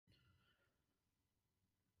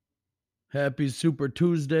Happy Super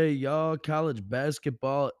Tuesday, y'all. College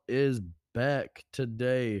basketball is back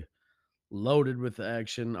today, loaded with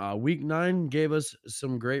action. Week 9 gave us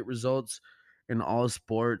some great results in all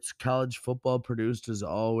sports. College football produced as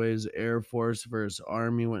always. Air Force versus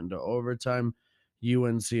Army went into overtime.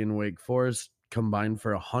 UNC and Wake Forest combined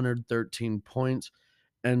for 113 points.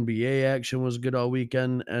 NBA action was good all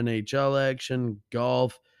weekend. NHL action,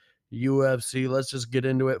 golf, UFC. Let's just get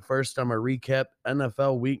into it. First, I'm a recap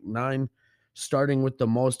NFL Week 9, starting with the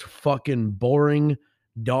most fucking boring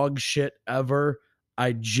dog shit ever.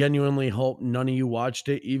 I genuinely hope none of you watched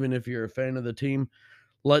it, even if you're a fan of the team.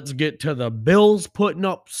 Let's get to the Bills putting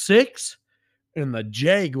up 6 and the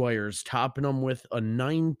Jaguars topping them with a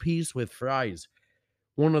 9-piece with fries.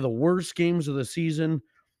 One of the worst games of the season.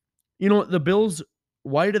 You know what? The Bills,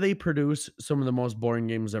 why do they produce some of the most boring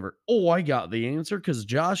games ever? Oh, I got the answer because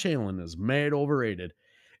Josh Allen is mad overrated.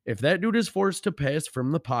 If that dude is forced to pass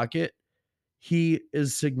from the pocket, he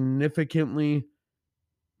is significantly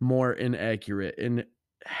more inaccurate and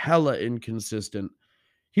hella inconsistent.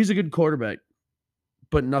 He's a good quarterback,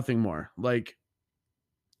 but nothing more. Like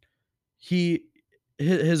he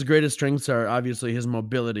his greatest strengths are obviously his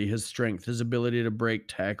mobility, his strength, his ability to break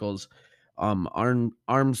tackles,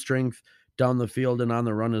 arm strength down the field and on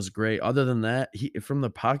the run is great. Other than that, he from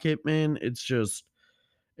the pocket, man, it's just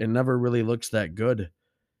it never really looks that good.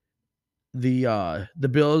 The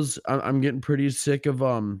Bills, I'm getting pretty sick of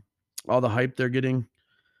all the hype they're getting.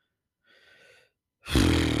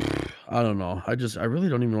 I don't know. I really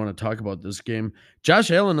don't even want to talk about this game.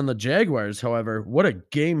 Josh Allen and the Jaguars, however, what a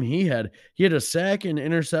game he had. He had a sack, an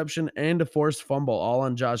interception, and a forced fumble all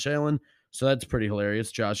on Josh Allen. So that's pretty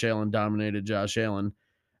hilarious. Josh Allen dominated Josh Allen.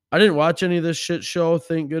 I didn't watch any of this shit show,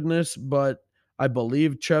 thank goodness, but I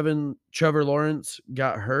believe Trevor Lawrence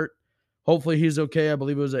got hurt. Hopefully he's okay. I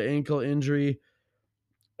believe it was an ankle injury.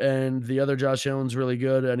 And the other Josh Allen's really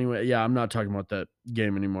good. Anyway, yeah, I'm not talking about that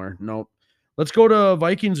game anymore. Nope. Let's go to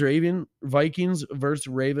Vikings versus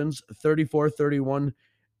Ravens 34-31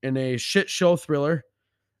 in a shit show thriller.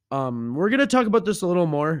 We're going to talk about this a little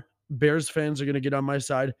more. Bears fans are going to get on my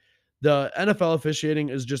side. The NFL officiating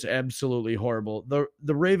is just absolutely horrible.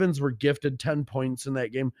 The Ravens were gifted 10 points in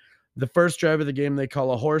that game. The first drive of the game, they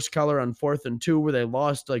call a horse collar on 4th and 2 where they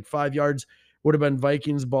lost like 5 yards. Would have been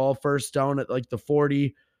Vikings ball first down at like the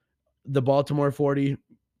 40, the Baltimore 40,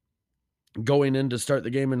 going in to start the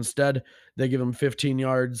game. Instead, they give him 15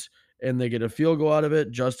 yards and they get a field goal out of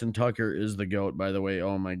it. Justin Tucker is the GOAT, by the way.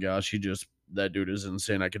 Oh my gosh, that dude is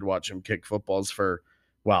insane. I could watch him kick footballs for,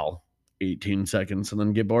 well, 18 seconds and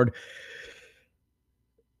then get bored.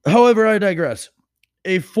 However, I digress.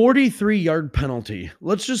 A 43-yard penalty.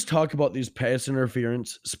 Let's just talk about these pass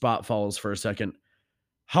interference spot fouls for a second.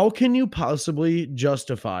 How can you possibly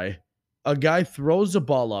justify a guy throws a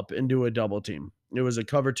ball up into a double team? It was a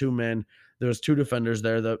cover 2 man. There was 2 defenders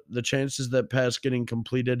there. The chances that pass getting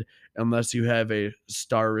completed, unless you have a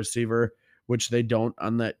star receiver, which they don't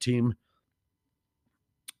on that team,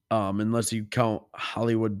 unless you count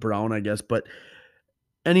Hollywood Brown, I guess. But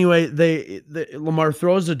anyway, Lamar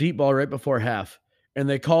throws a deep ball right before half, and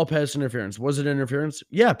they call pass interference. Was it interference?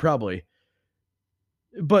 Yeah, probably.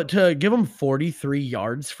 But to give them 43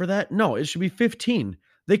 yards for that? No, it should be 15.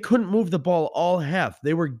 They couldn't move the ball all half.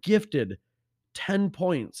 They were gifted 10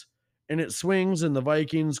 points. And it swings, and the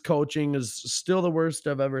Vikings coaching is still the worst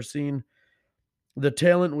I've ever seen. The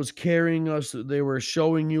talent was carrying us. They were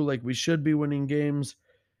showing you like we should be winning games.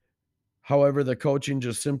 However, the coaching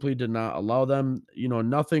just simply did not allow them.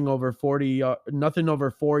 Nothing over 40, nothing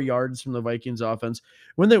over 4 yards from the Vikings offense.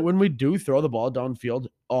 When we do throw the ball downfield,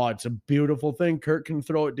 oh, it's a beautiful thing. Kirk can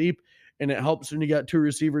throw it deep, and it helps when you got 2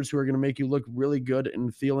 receivers who are going to make you look really good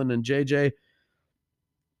in Thielen and JJ.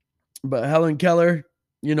 But Helen Keller,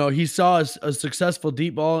 he saw a successful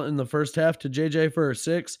deep ball in the first half to JJ for a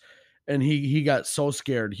 6, and he got so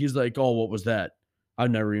scared. He's like, "Oh, what was that?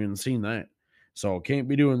 I've never even seen that." So can't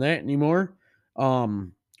be doing that anymore.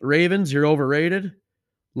 Ravens, you're overrated.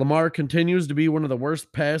 Lamar continues to be one of the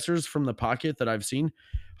worst passers from the pocket that I've seen.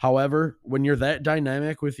 However, when you're that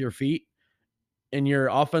dynamic with your feet and your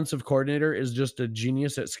offensive coordinator is just a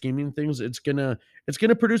genius at scheming things, it's gonna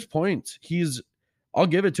produce points. I'll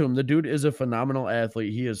give it to him. The dude is a phenomenal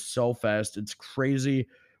athlete. He is so fast. It's crazy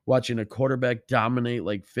watching a quarterback dominate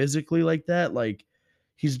like physically like that. Like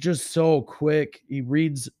he's just so quick.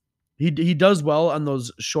 He does well on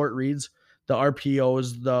those short reads, the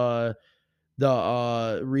RPOs,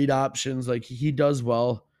 the read options. Like he does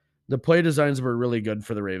well. The play designs were really good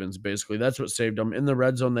for the Ravens. Basically, that's what saved them in the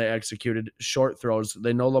red zone. They executed short throws.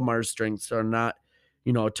 They know Lamar's strengths are not,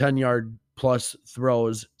 10-yard plus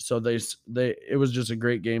throws. So it was just a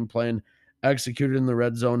great game plan. executed in the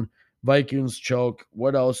red zone. Vikings choke.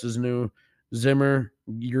 What else is new? Zimmer,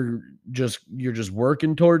 you're just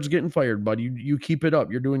working towards getting fired, buddy. You keep it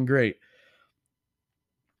up. You're doing great.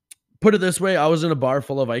 Put it this way, I was in a bar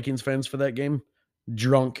full of Vikings fans for that game,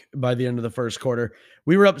 drunk by the end of the first quarter.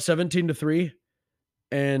 We were up 17-3,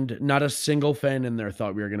 and not a single fan in there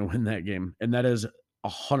thought we were going to win that game. And that is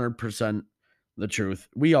 100% the truth.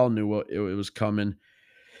 We all knew it was coming.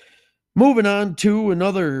 Moving on to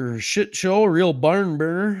another shit show, a real barn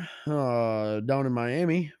burner down in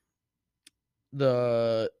Miami.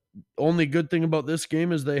 The only good thing about this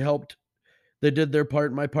game is they did their part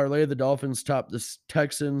in my parlay. The Dolphins topped the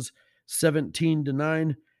Texans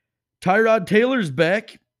 17-9. Tyrod Taylor's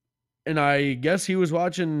back, and I guess he was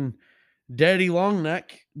watching Daddy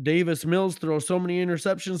Longneck Davis Mills throw so many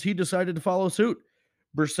interceptions, he decided to follow suit.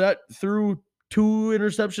 Brissett threw 2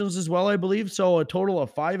 interceptions as well, I believe. So a total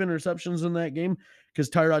of 5 interceptions in that game because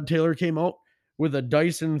Tyrod Taylor came out with a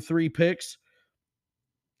Dyson 3 picks.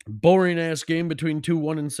 Boring ass game between 2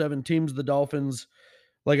 1-7 teams. The Dolphins,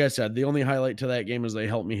 like I said, the only highlight to that game is they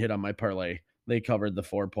helped me hit on my parlay. They covered the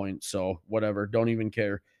 4 points, so whatever. Don't even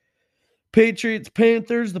care. Patriots,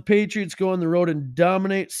 Panthers. The Patriots go on the road and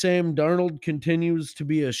dominate. Sam Darnold continues to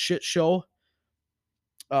be a shit show.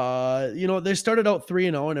 They started out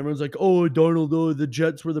 3-0, and everyone's like, "Oh, Darnold, oh, the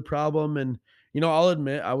Jets were the problem." And I'll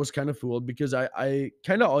admit I was kind of fooled because I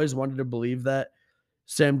kind of always wanted to believe that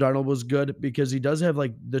Sam Darnold was good because he does have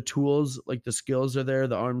like the tools, like the skills are there,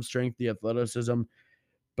 the arm strength, the athleticism,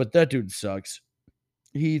 but that dude sucks.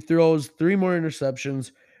 He throws 3 more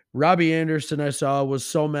interceptions. Robbie Anderson, I saw, was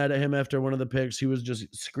so mad at him after one of the picks. He was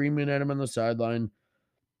just screaming at him on the sideline.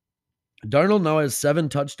 Darnold now has 7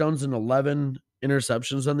 touchdowns and 11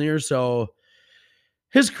 interceptions on the year, so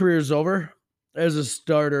his career's over as a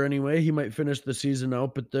starter anyway. He might finish the season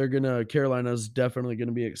out, but Carolina's definitely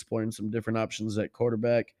gonna be exploring some different options at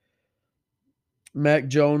quarterback. Mac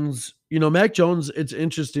Jones, it's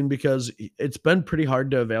interesting because it's been pretty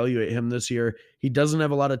hard to evaluate him this year. He doesn't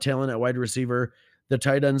have a lot of talent at wide receiver. The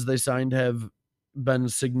tight ends they signed have been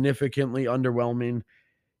significantly underwhelming.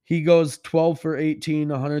 He goes 12 for 18,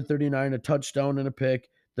 139, a touchdown and a pick.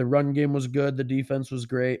 The run game was good. The defense was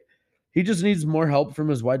great. He just needs more help from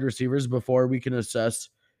his wide receivers before we can assess,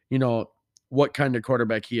 you know, what kind of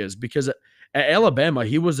quarterback he is. Because at Alabama,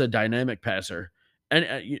 he was a dynamic passer.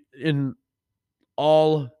 And in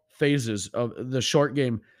all phases of the short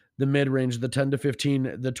game, the mid range, the 10 to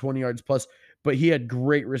 15, the 20 yards plus. But he had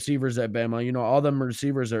great receivers at Bama. All them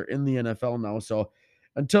receivers are in the NFL now. So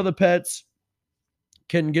until the Pets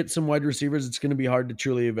can get some wide receivers, it's going to be hard to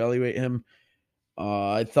truly evaluate him.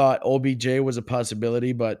 I thought OBJ was a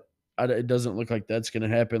possibility, but it doesn't look like that's going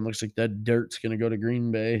to happen. Looks like that dirt's going to go to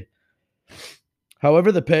Green Bay.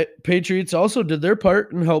 However, the Patriots also did their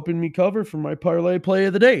part in helping me cover for my parlay play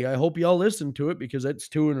of the day. I hope y'all listened to it because it's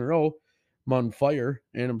 2 in a row. I'm on fire,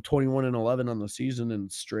 and I'm 21-11 on the season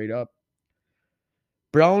and straight up.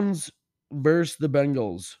 Browns versus the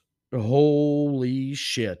Bengals. Holy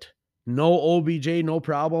shit. No OBJ, no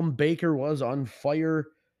problem. Baker was on fire.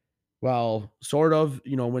 Well, sort of.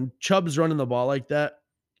 When Chubb's running the ball like that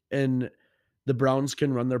and the Browns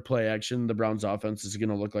can run their play action, the Browns offense is going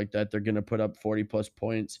to look like that. They're going to put up 40-plus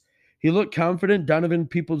points. He looked confident. Donovan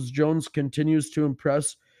Peoples-Jones continues to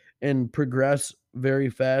impress and progress very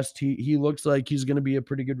fast. He looks like he's going to be a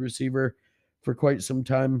pretty good receiver for quite some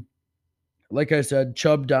time. Like I said,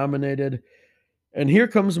 Chubb dominated. And here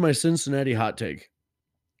comes my Cincinnati hot take.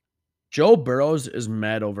 Joe Burrows is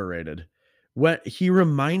mad overrated. He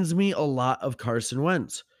reminds me a lot of Carson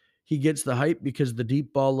Wentz. He gets the hype because the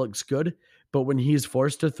deep ball looks good, but when he's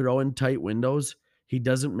forced to throw in tight windows, he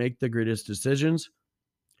doesn't make the greatest decisions.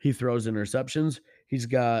 He throws interceptions. He's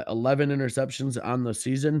got 11 interceptions on the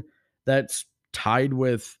season. That's tied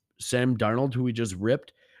with Sam Darnold, who we just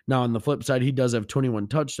ripped. Now, on the flip side, he does have 21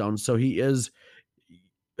 touchdowns, so he is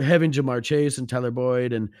having Jamar Chase and Tyler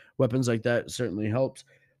Boyd and weapons like that certainly helps.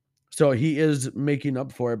 So he is making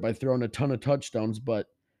up for it by throwing a ton of touchdowns, but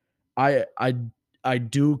I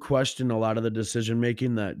do question a lot of the decision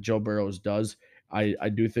making that Joe Burrows does. I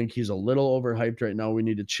do think he's a little overhyped right now. We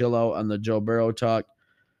need to chill out on the Joe Burrow talk.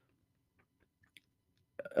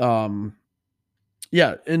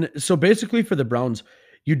 Yeah, and so basically for the Browns,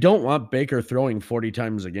 you don't want Baker throwing 40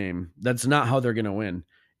 times a game. That's not how they're going to win.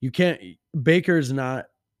 You can't Baker's not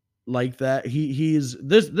like that. He's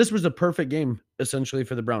this was a perfect game essentially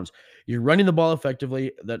for the Browns. You're running the ball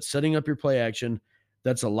effectively, that's setting up your play action,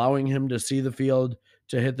 that's allowing him to see the field,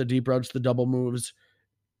 to hit the deep routes, the double moves,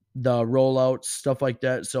 the rollouts, stuff like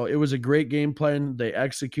that. So it was a great game plan. They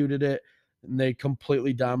executed it and they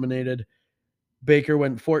completely dominated. Baker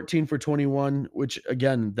went 14 for 21, which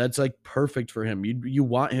again, that's like perfect for him. You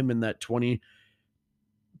want him in that 20,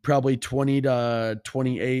 probably 20 to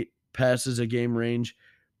 28 passes a game range,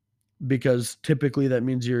 because typically that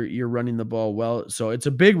means you're running the ball well. So it's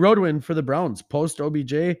a big road win for the Browns. Post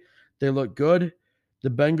OBJ, they look good. The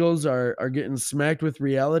Bengals are getting smacked with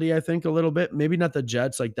reality, I think, a little bit. Maybe not the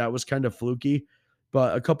Jets, like that was kind of fluky,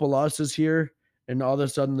 but a couple losses here, and all of a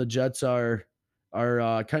sudden the Jets are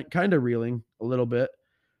kind of reeling a little bit.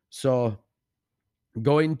 So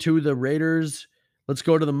going to the Raiders. Let's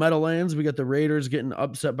go to the Meadowlands. We got the Raiders getting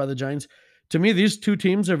upset by the Giants. To me, these two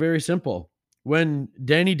teams are very simple. When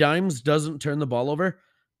Danny Dimes doesn't turn the ball over,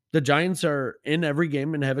 the Giants are in every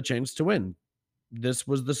game and have a chance to win. This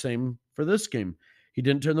was the same for this game. He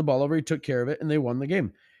didn't turn the ball over, he took care of it, and they won the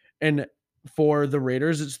game. And for the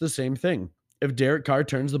Raiders, it's the same thing. If Derek Carr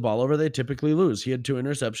turns the ball over, they typically lose. He had 2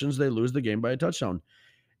 interceptions, they lose the game by a touchdown.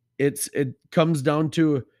 It comes down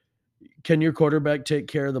to, can your quarterback take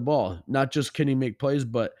care of the ball? Not just can he make plays,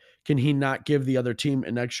 but can he not give the other team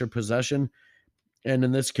an extra possession? And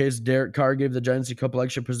in this case, Derek Carr gave the Giants a couple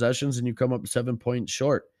extra possessions, and you come up 7 points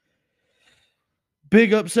short.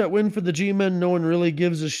 Big upset win for the G-men. No one really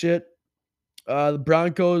gives a shit. The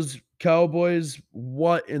Broncos, Cowboys,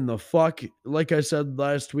 what in the fuck? Like I said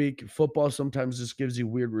last week, football sometimes just gives you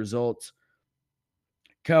weird results.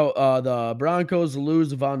 The Broncos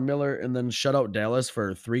lose Von Miller and then shut out Dallas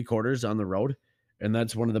for 3 quarters on the road. And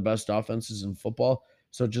that's one of the best offenses in football.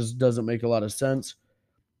 So it just doesn't make a lot of sense.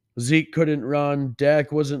 Zeke couldn't run.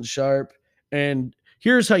 Dak wasn't sharp. And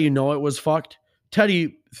here's how you know it was fucked.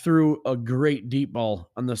 Teddy threw a great deep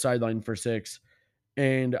ball on the sideline for 6.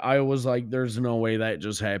 And I was like, there's no way that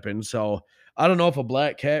just happened. So I don't know if a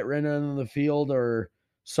black cat ran on the field or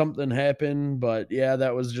something happened. But yeah,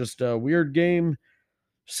 that was just a weird game.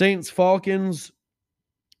 Saints Falcons.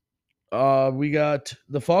 We got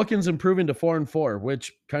the Falcons improving to 4-4,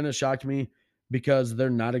 which kind of shocked me because they're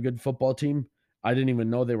not a good football team. I didn't even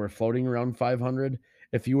know they were floating around 500.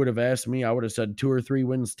 If you would have asked me, I would have said 2 or 3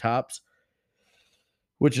 wins tops,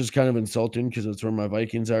 which is kind of insulting because it's where my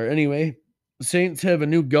Vikings are. Anyway, Saints have a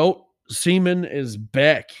new GOAT. Seaman is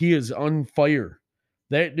back. He is on fire.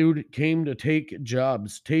 That dude came to take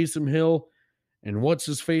jobs. Taysom Hill and what's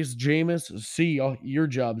his face, Jameis. See, your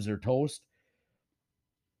jobs are toast.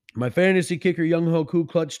 My fantasy kicker, Young Hoku,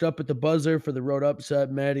 clutched up at the buzzer for the road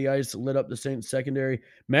upset. Matty Ice lit up the Saints secondary.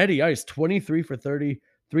 Matty Ice, 23 for 30,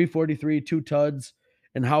 343, 2 tuds.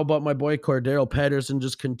 And how about my boy Cordero Patterson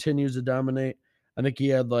just continues to dominate? I think he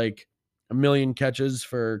had like 1 million catches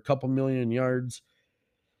for a couple million yards.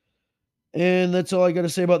 And that's all I got to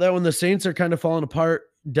say about that one. The Saints are kind of falling apart,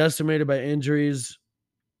 decimated by injuries.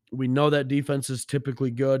 We know that defense is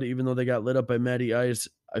typically good, even though they got lit up by Matty Ice.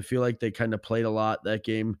 I feel like they kind of played a lot that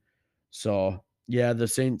game. So yeah, the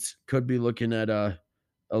Saints could be looking at a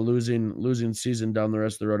losing season down the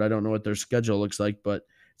rest of the road. I don't know what their schedule looks like, but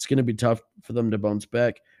it's going to be tough for them to bounce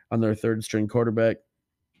back on their third string quarterback.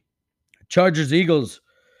 Chargers Eagles.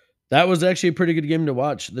 That was actually a pretty good game to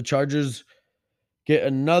watch. The Chargers get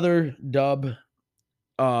another dub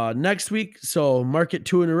next week. So mark it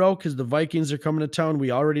 2 in a row because the Vikings are coming to town.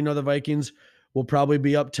 We already know the Vikings will probably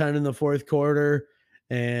be up 10 in the fourth quarter,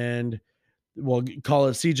 and we'll call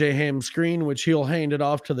it CJ Ham screen, which he'll hand it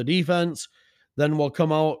off to the defense. Then we'll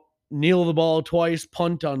come out, kneel the ball twice,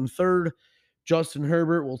 punt on third. Justin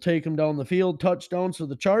Herbert will take him down the field, touchdown. So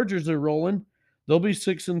the Chargers are rolling. They'll be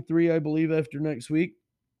 6-3, I believe, after next week.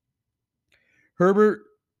 Herbert,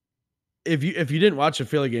 if you didn't watch the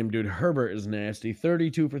Philly game, dude, Herbert is nasty.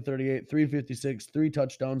 32 for 38, 356, 3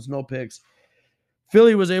 touchdowns, no picks.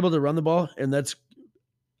 Philly was able to run the ball, and that's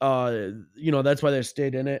that's why they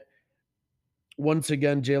stayed in it. Once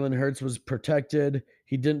again, Jalen Hurts was protected.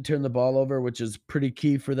 He didn't turn the ball over, which is pretty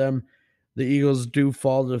key for them. The Eagles do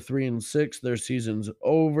fall to 3-6. Their season's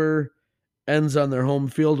over. Ends on their home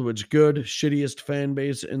field, which good. Shittiest fan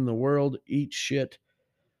base in the world. Eat shit.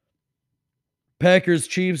 Packers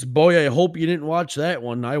Chiefs. Boy, I hope you didn't watch that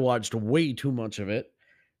one. I watched way too much of it.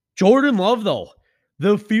 Jordan Love, though.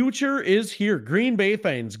 The future is here. Green Bay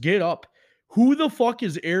fans, get up. Who the fuck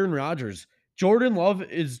is Aaron Rodgers? Jordan Love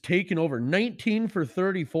is taking over 19 for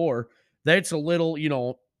 34. That's a little,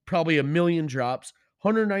 probably 1 million drops,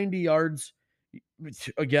 190 yards.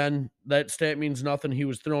 Again, that stat means nothing. He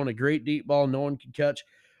was throwing a great deep ball no one could catch.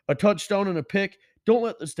 A touchdown and a pick. Don't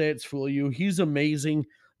let the stats fool you. He's amazing.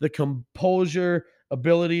 The composure,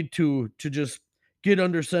 ability to just get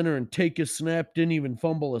under center and take a snap, didn't even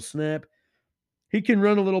fumble a snap. He can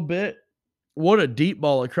run a little bit. What a deep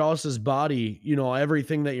ball across his body.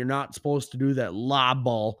 Everything that you're not supposed to do, that lob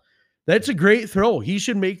ball. That's a great throw. He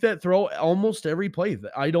should make that throw almost every play.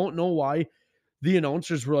 I don't know why the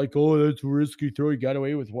announcers were like, "Oh, that's a risky throw. He got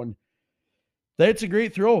away with one." That's a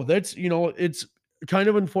great throw. That's, it's kind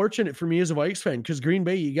of unfortunate for me as a Vikes fan because Green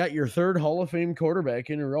Bay, you got your third Hall of Fame quarterback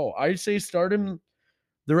in a row. I'd say start him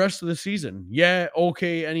the rest of the season. Yeah,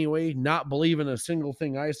 okay, anyway, not believing a single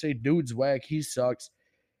thing I say. Dude's whack. He sucks.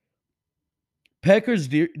 Packers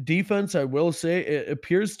defense, I will say, it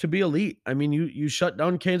appears to be elite. I mean, you shut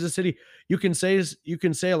down Kansas City. You can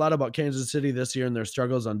say a lot about Kansas City this year and their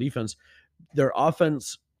struggles on defense. Their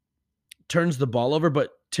offense turns the ball over, but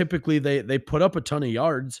typically they put up a ton of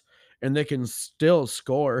yards and they can still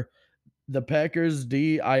score. The Packers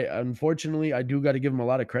D, I unfortunately I do got to give them a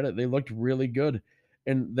lot of credit. They looked really good,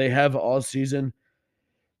 and they have all season.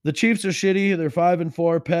 The Chiefs are shitty. They're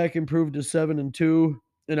 5-4. Pack improved to 7-2,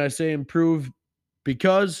 and I say improve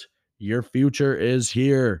because your future is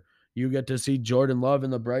here. You get to see Jordan Love in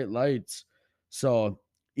the bright lights. So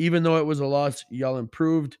even though it was a loss, y'all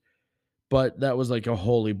improved. But that was like a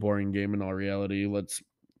wholly boring game in all reality. Let's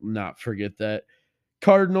not forget that.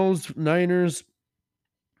 Cardinals, Niners.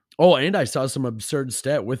 Oh, and I saw some absurd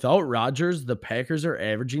stat. Without Rodgers, the Packers are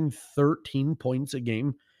averaging 13 points a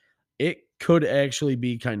game. It could actually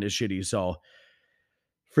be kind of shitty. So,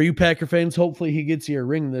 for you Packer fans, hopefully he gets you a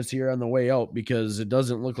ring this year on the way out because it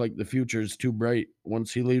doesn't look like the future is too bright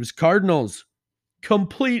once he leaves. Cardinals,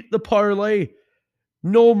 complete the parlay.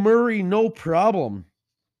 No Murray, no problem.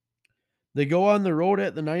 They go on the road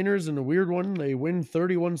at the Niners in a weird one. They win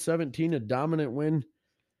 31-17, a dominant win.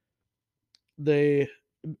 They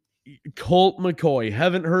Colt McCoy.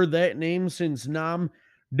 Haven't heard that name since Nam.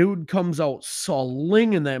 Dude comes out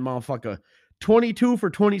slinging that motherfucker. 22 for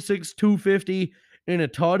 26, 250 in a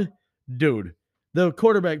tud. Dude, the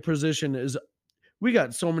quarterback position is, we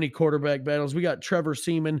got so many quarterback battles. We got Trevor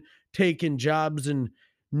Seaman taking jobs in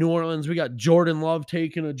New Orleans. We got Jordan Love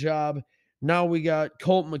taking a job. Now we got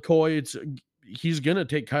Colt McCoy. He's going to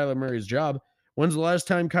take Kyler Murray's job. When's the last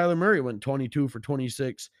time Kyler Murray went 22 for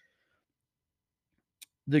 26?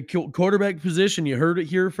 The quarterback position, you heard it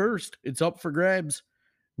here first. It's up for grabs.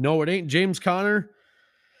 No, it ain't. James Conner,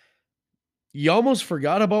 you almost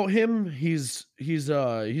forgot about him. He's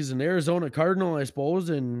an Arizona Cardinal, I suppose,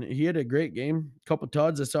 and he had a great game. Couple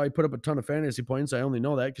tuds. I saw he put up a ton of fantasy points. I only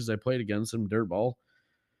know that because I played against him. Dirtball.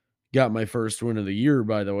 Got my first win of the year,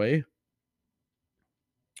 by the way.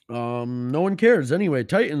 No one cares. Anyway,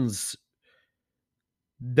 Titans,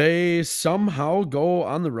 they somehow go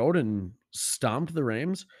on the road and stomped the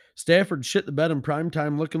Rams. Stafford shit the bed in prime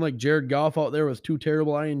time, looking like Jared Goff out there with two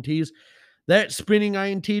terrible INTs. That spinning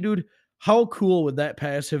INT, dude, how cool would that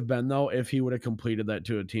pass have been, though, if he would have completed that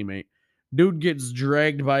to a teammate? Dude gets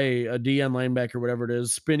dragged by a DN linebacker, whatever it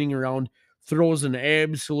is, spinning around, throws an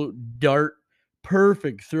absolute dart.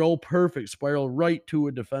 Perfect throw, perfect spiral right to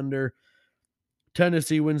a defender.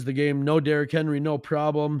 Tennessee wins the game. No Derrick Henry, no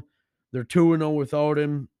problem. They're 2-0 without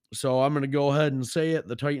him. So I'm going to go ahead and say it.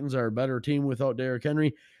 The Titans are a better team without Derrick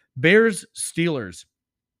Henry. Bears, Steelers.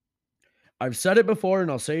 I've said it before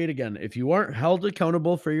and I'll say it again. If you aren't held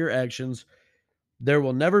accountable for your actions, there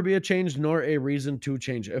will never be a change nor a reason to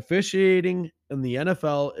change. Officiating in the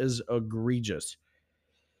NFL is egregious.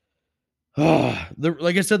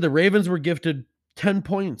 Like I said, the Ravens were gifted 10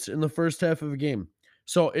 points in the first half of a game.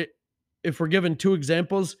 So if we're given two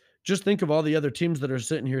examples, just think of all the other teams that are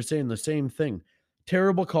sitting here saying the same thing.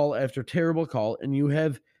 Terrible call after terrible call.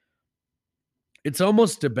 And it's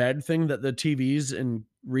almost a bad thing that the TVs and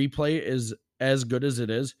replay is as good as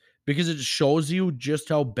it is because it shows you just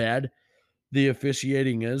how bad the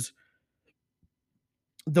officiating is.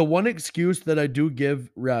 The one excuse that I do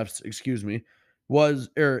give refs, is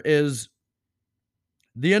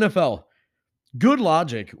the NFL. Good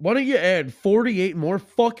logic. Why don't you add 48 more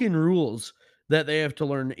fucking rules that they have to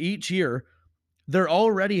learn each year? Their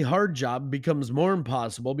already hard job becomes more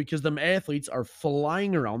impossible because them athletes are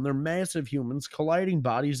flying around. They're massive humans, colliding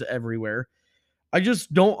bodies everywhere. I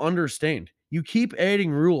just don't understand. You keep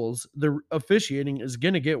adding rules, the officiating is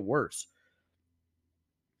going to get worse.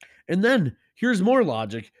 And then here's more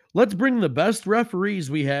logic. Let's bring the best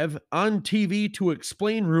referees we have on TV to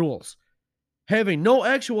explain rules, having no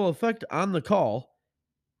actual effect on the call.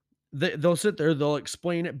 They'll sit there, they'll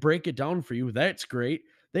explain it, break it down for you. That's great.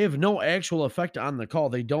 They have no actual effect on the call.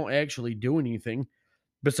 They don't actually do anything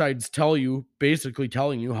besides basically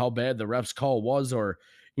telling you how bad the ref's call was, or,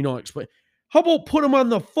 explain. How about put them on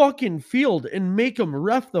the fucking field and make them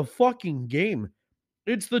ref the fucking game?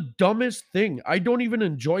 It's the dumbest thing. I don't even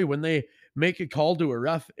enjoy when they make a call to a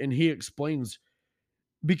ref and he explains,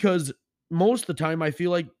 because most of the time I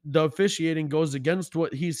feel like the officiating goes against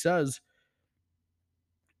what he says.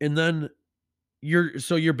 And then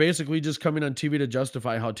you're basically just coming on TV to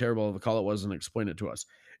justify how terrible of a call it was and explain it to us.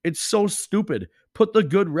 It's so stupid. Put the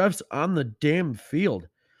good refs on the damn field.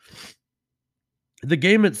 The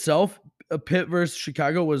game itself, Pitt versus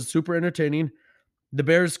Chicago, was super entertaining. The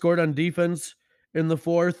Bears scored on defense in the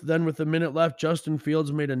fourth. Then, with a minute left, Justin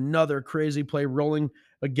Fields made another crazy play, rolling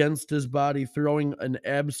against his body, throwing an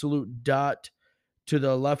absolute dot to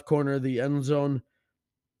the left corner of the end zone.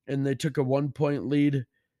 And they took a 1-point lead.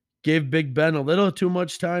 Gave Big Ben a little too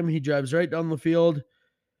much time. He drives right down the field.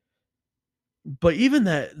 But even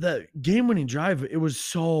that game-winning drive, it was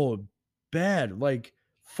so bad. Like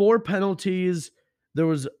 4 penalties. There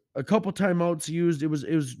was a couple timeouts used. It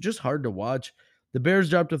was just hard to watch. The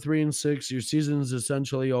Bears dropped to 3-6. Your season's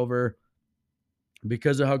essentially over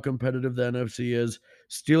because of how competitive the NFC is.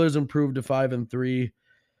 Steelers improved to 5-3.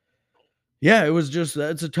 Yeah,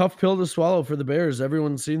 it's a tough pill to swallow for the Bears.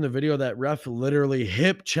 Everyone's seen the video, that ref literally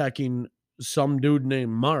hip checking some dude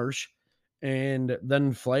named Marsh and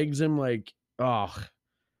then flags him like, oh.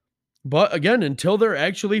 But again, until they're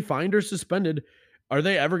actually fined or suspended, are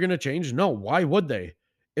they ever going to change? No. Why would they?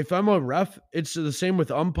 If I'm a ref, it's the same with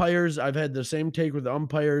umpires. I've had the same take with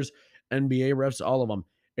umpires, NBA refs, all of them.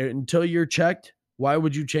 Until you're checked, why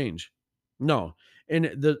would you change? No. And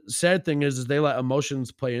the sad thing is they let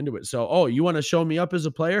emotions play into it. So, oh, you want to show me up as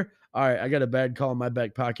a player? All right, I got a bad call in my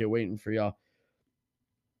back pocket waiting for y'all.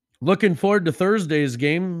 Looking forward to Thursday's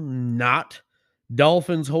game. Not.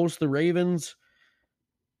 Dolphins host the Ravens.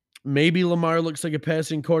 Maybe Lamar looks like a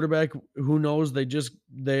passing quarterback. Who knows?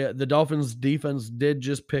 The Dolphins defense did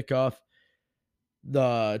just pick off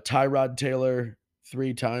the Tyrod Taylor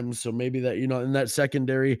 3 times. So maybe that, in that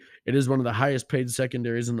secondary, it is one of the highest paid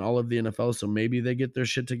secondaries in all of the NFL. So maybe they get their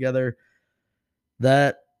shit together.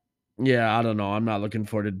 Yeah, I don't know. I'm not looking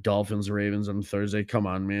forward to Dolphins Ravens on Thursday. Come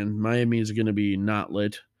on, man. Miami is going to be not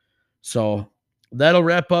lit. So that'll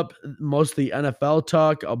wrap up most of the NFL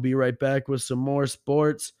talk. I'll be right back with some more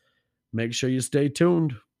sports. Make sure you stay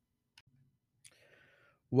tuned.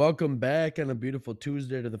 Welcome back on a beautiful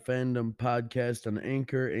Tuesday to the Fandom Podcast on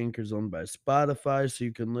Anchor. Anchor's owned by Spotify, so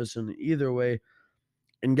you can listen either way.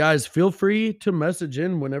 And guys, feel free to message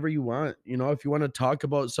in whenever you want. If you want to talk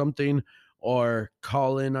about something or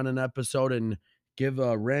call in on an episode and give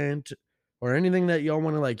a rant or anything that y'all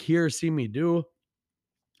want to hear or see me do,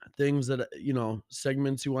 things that,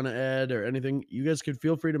 segments you want to add or anything, you guys could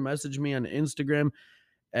feel free to message me on Instagram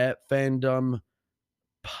at Fandom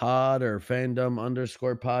Pod or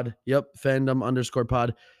Fandom_pod. Yep,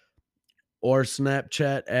 Fandom_pod. Or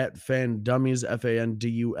Snapchat at Fandummies,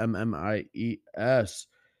 FANDUMMIES.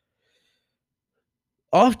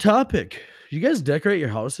 Off topic. You guys decorate your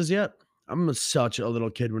houses yet? I'm such a little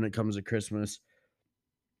kid when it comes to Christmas.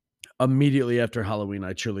 Immediately after Halloween,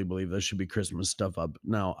 I truly believe there should be Christmas stuff up.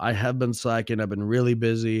 Now, I have been slacking. I've been really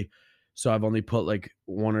busy, so I've only put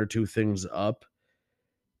 1 or 2 things up.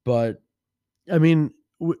 But I mean,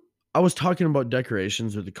 I was talking about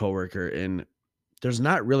decorations with a coworker, and there's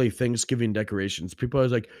not really Thanksgiving decorations. People are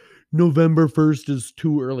like, November 1st is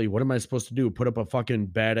too early. What am I supposed to do? Put up a fucking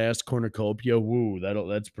badass cornucopia? Woo,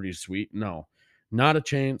 that's pretty sweet. No, not a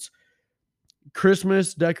chance.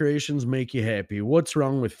 Christmas decorations make you happy. What's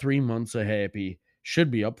wrong with 3 months of happy? Should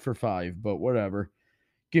be up for 5, but whatever.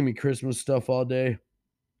 Give me Christmas stuff all day.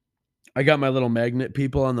 I got my little magnet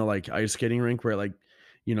people on the ice skating rink where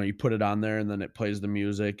you put it on there and then it plays the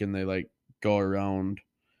music and they go around.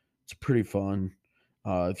 It's pretty fun.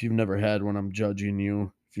 If you've never had one, I'm judging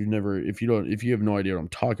you. If you have no idea what I'm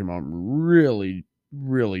talking about, I'm really,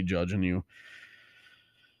 really judging you.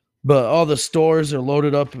 But all the stores are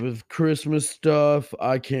loaded up with Christmas stuff.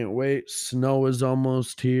 I can't wait. Snow is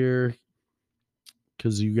almost here.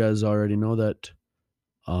 Because you guys already know that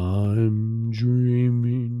I'm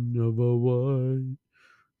dreaming of a white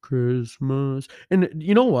Christmas. And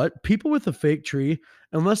you know what? People with a fake tree,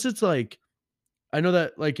 unless it's I know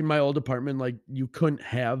that in my old apartment, you couldn't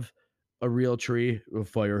have a real tree, a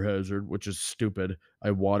fire hazard, which is stupid.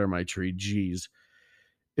 I water my tree. Jeez.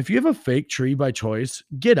 If you have a fake tree by choice,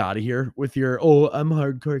 get out of here with your, oh, I'm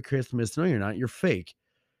hardcore Christmas. No, you're not. You're fake.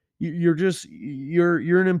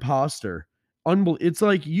 You're an imposter. It's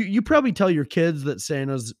like you probably tell your kids that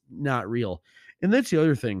Santa's not real. And that's the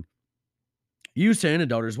other thing. You Santa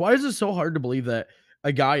doubters, why is it so hard to believe that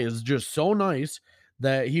a guy is just so nice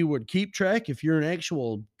that he would keep track if you're an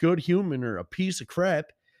actual good human or a piece of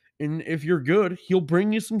crap? And if you're good, he'll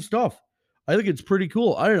bring you some stuff. I think it's pretty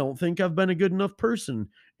cool. I don't think I've been a good enough person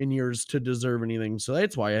in years to deserve anything. So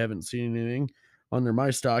that's why I haven't seen anything under my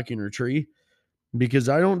stocking or tree, because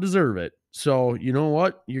I don't deserve it. So, you know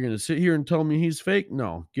what? You're gonna sit here and tell me he's fake?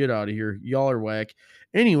 No, get out of here. Y'all are whack.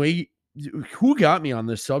 Anyway, who got me on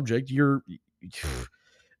this subject? You're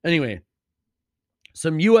anyway,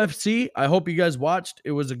 some UFC. I hope you guys watched.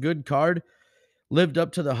 It was a good card. Lived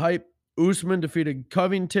up to the hype. Usman defeated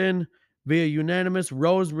Covington via unanimous.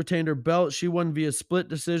 Rose retained her belt. She won via split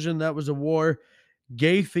decision. That was a war.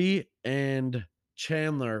 Gaethje and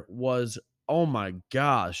Chandler was, oh my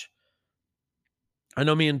gosh. I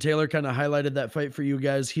know me and Taylor kind of highlighted that fight for you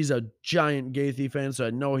guys. He's a giant Gaethje fan, so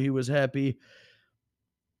I know he was happy.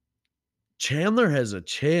 Chandler has a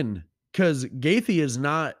chin because Gaethje is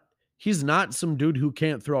not, he's not some dude who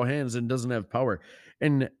can't throw hands and doesn't have power.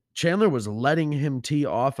 And Chandler was letting him tee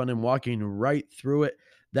off on him, walking right through it.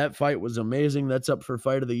 That fight was amazing. That's up for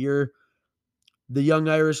fight of the year. The young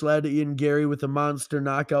Irish lad, Ian Gary, with a monster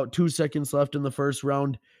knockout, 2 seconds left in the first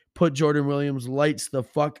round, put Jordan Williams lights the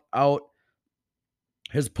fuck out.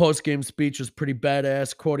 His post-game speech was pretty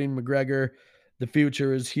badass, quoting McGregor, "The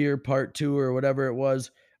future is here, part 2," or whatever it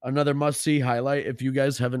was. Another must-see highlight. If you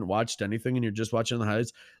guys haven't watched anything and you're just watching the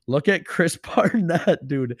highlights, look at Chris Barnett,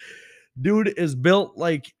 dude. Dude is built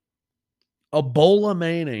like a bowl of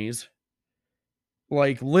mayonnaise.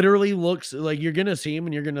 Like, literally looks like you're gonna see him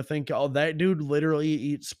and you're gonna think, "Oh, that dude literally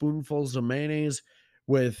eats spoonfuls of mayonnaise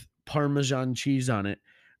with Parmesan cheese on it."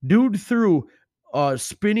 Dude threw a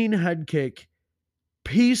spinning head kick,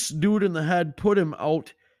 piece dude in the head, put him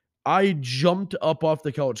out. I jumped up off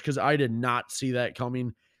the couch because I did not see that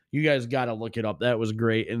coming. You guys got to look it up. That was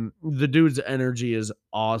great. And the dude's energy is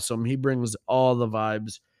awesome. He brings all the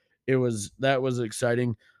vibes. That was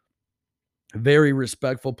exciting. Very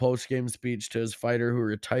respectful post-game speech to his fighter who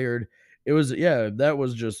retired. It was, yeah, that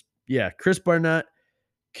was just, yeah. Chris Barnett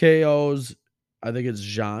KOs, I think it's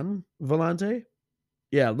Jean Vellante.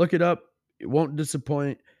 Yeah, look it up. It won't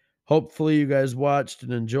disappoint. Hopefully, you guys watched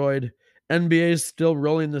and enjoyed. NBA is still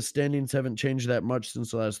rolling. The standings haven't changed that much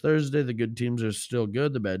since last Thursday. The good teams are still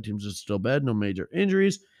good. The bad teams are still bad. No major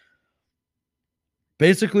injuries.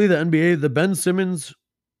 Basically, the NBA, the Ben Simmons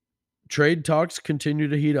trade talks continue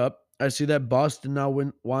to heat up. I see that Boston now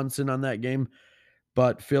wants in on that game,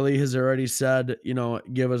 but Philly has already said,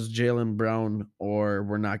 give us Jaylen Brown or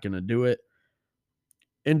we're not going to do it.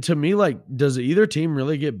 And to me, like, does either team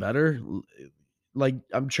really get better? Like,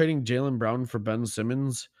 I'm trading Jaylen Brown for Ben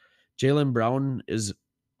Simmons. Jaylen Brown is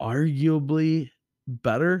arguably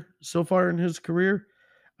better so far in his career.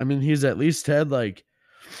 I mean, he's at least had like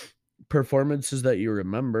performances that you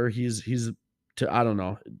remember. He's to I don't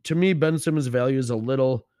know. To me, Ben Simmons' value is a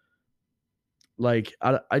little like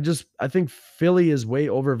I think Philly is way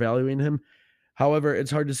overvaluing him. However, it's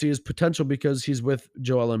hard to see his potential because he's with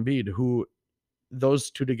Joel Embiid, who those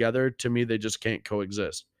two together, to me, they just can't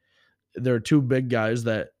coexist. They're two big guys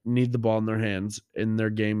that need the ball in their hands, and their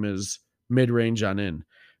game is mid-range on in.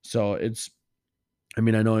 So I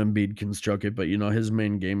mean, I know Embiid can stroke it, but his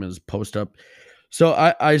main game is post up. So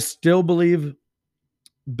I still believe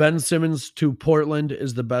Ben Simmons to Portland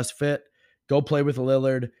is the best fit. Go play with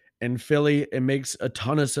Lillard and Philly. It makes a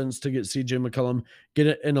ton of sense to get CJ McCollum,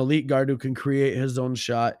 get an elite guard who can create his own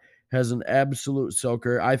shot, has an absolute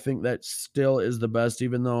soaker. I think that still is the best,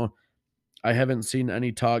 even though I haven't seen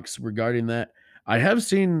any talks regarding that. I have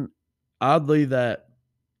seen, oddly, that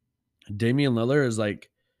Damian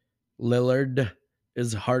Lillard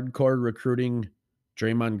is hardcore recruiting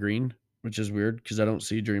Draymond Green, which is weird because I don't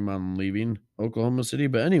see Draymond leaving Oklahoma City.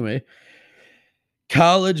 But anyway,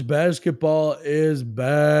 college basketball is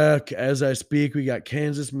back as I speak. We got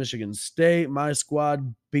Kansas, Michigan State, my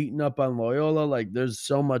squad beating up on Loyola. Like, there's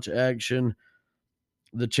so much action.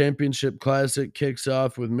 The championship classic kicks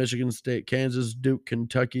off with Michigan State, Kansas, Duke,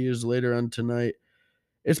 Kentucky is later on tonight.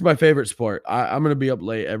 It's my favorite sport. I'm going to be up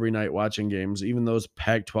late every night watching games, even those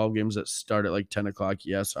Pac-12 games that start at like 10 o'clock.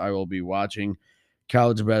 Yes, I will be watching.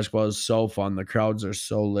 College basketball is so fun. The crowds are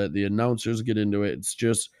so lit. The announcers get into it. It's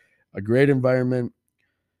just a great environment.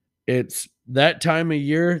 It's that time of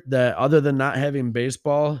year that, other than not having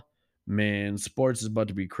baseball, man, sports is about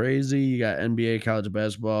to be crazy. You got NBA, college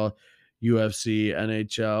basketball, UFC,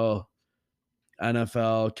 NHL,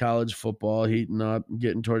 NFL, college football heating up,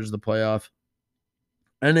 getting towards the playoff.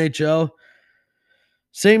 NHL,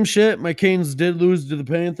 same shit. My Canes did lose to the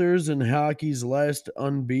Panthers, and hockey's last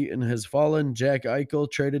unbeaten has fallen. Jack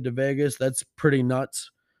Eichel traded to Vegas. That's pretty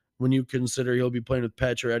nuts when you consider he'll be playing with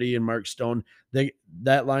Pacioretty and Mark Stone.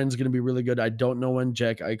 That line's going to be really good. I don't know when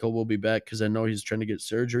Jack Eichel will be back because I know he's trying to get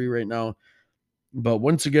surgery right now. But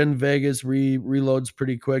once again, Vegas reloads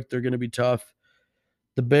pretty quick. They're going to be tough.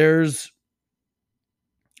 The Bears,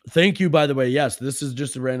 thank you, by the way. Yes, this is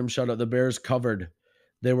just a random shout out. The Bears covered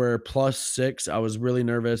They were +6. I was really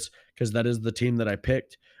nervous because that is the team that I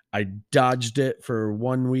picked. I dodged it for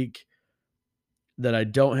 1 week that I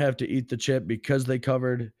don't have to eat the chip because they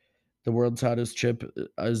covered. The world's hottest chip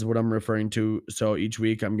is what I'm referring to. So each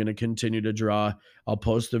week I'm going to continue to draw. I'll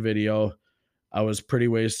post a video. I was pretty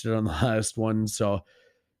wasted on the last one. So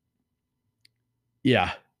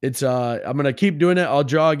yeah, it's I'm going to keep doing it. I'll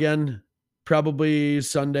draw again probably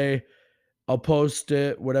Sunday. I'll post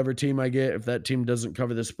it, whatever team I get. If that team doesn't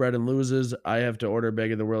cover the spread and loses, I have to order a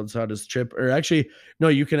bag of the world's hottest chip. Or actually, no,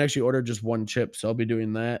 you can actually order just one chip. So I'll be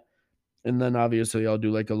doing that. And then obviously I'll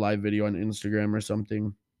do like a live video on Instagram or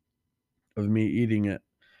something of me eating it.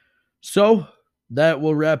 So that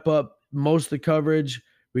will wrap up most of the coverage.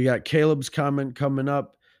 We got Caleb's comment coming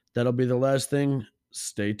up. That'll be the last thing.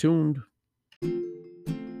 Stay tuned.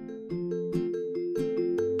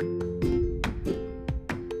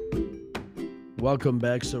 Welcome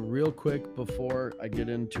back. So real quick before I get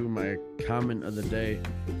into my comment of the day,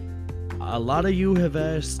 a lot of you have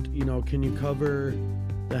asked, can you cover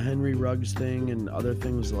the Henry Ruggs thing and other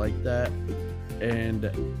things like that? And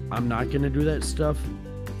I'm not going to do that stuff.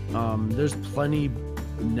 There's plenty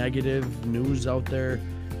negative news out there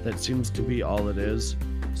that seems to be all it is.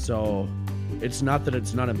 So it's not that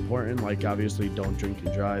it's not important. Like, obviously, don't drink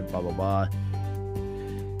and drive, blah, blah, blah.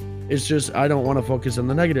 It's just I don't want to focus on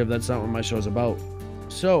the negative. That's not what my show's about.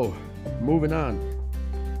 So, moving on.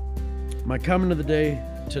 My comment of the day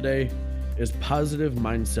today is positive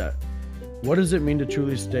mindset. What does it mean to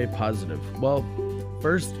truly stay positive? Well,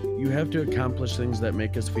 first, you have to accomplish things that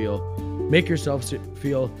make yourself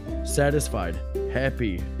feel satisfied,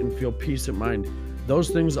 happy, and feel peace of mind.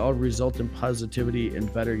 Those things all result in positivity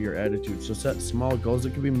and better your attitude. So set small goals.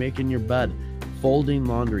 It could be making your bed, folding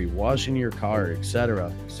laundry, washing your car,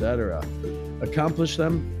 etc., etc. Accomplish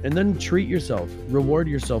them and then treat yourself. Reward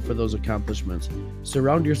yourself for those accomplishments.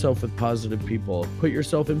 Surround yourself with positive people. Put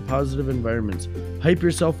yourself in positive environments. Hype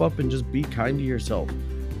yourself up and just be kind to yourself.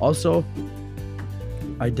 Also,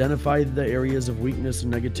 identify the areas of weakness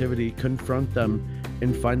and negativity, confront them,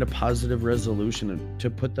 and find a positive resolution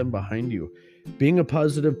to put them behind you. Being a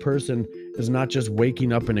positive person is not just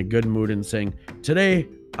waking up in a good mood and saying, today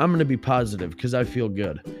I'm going to be positive because I feel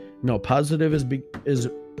good. No, positive is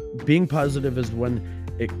being positive is when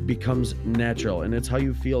it becomes natural, and it's how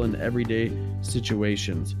you feel in everyday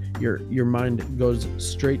situations. Your mind goes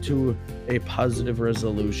straight to a positive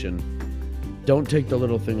resolution. Don't take the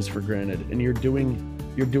little things for granted, and you're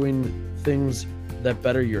doing things that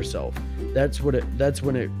better yourself. That's when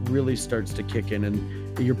it really starts to kick in,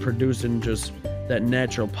 and you're producing just that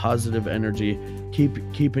natural positive energy,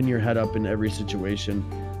 keeping your head up in every situation.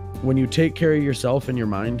 When you take care of yourself and your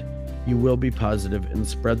mind, you will be positive and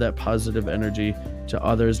spread that positive energy to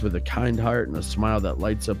others with a kind heart and a smile that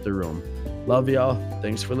lights up the room. Love y'all.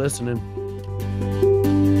 Thanks for listening.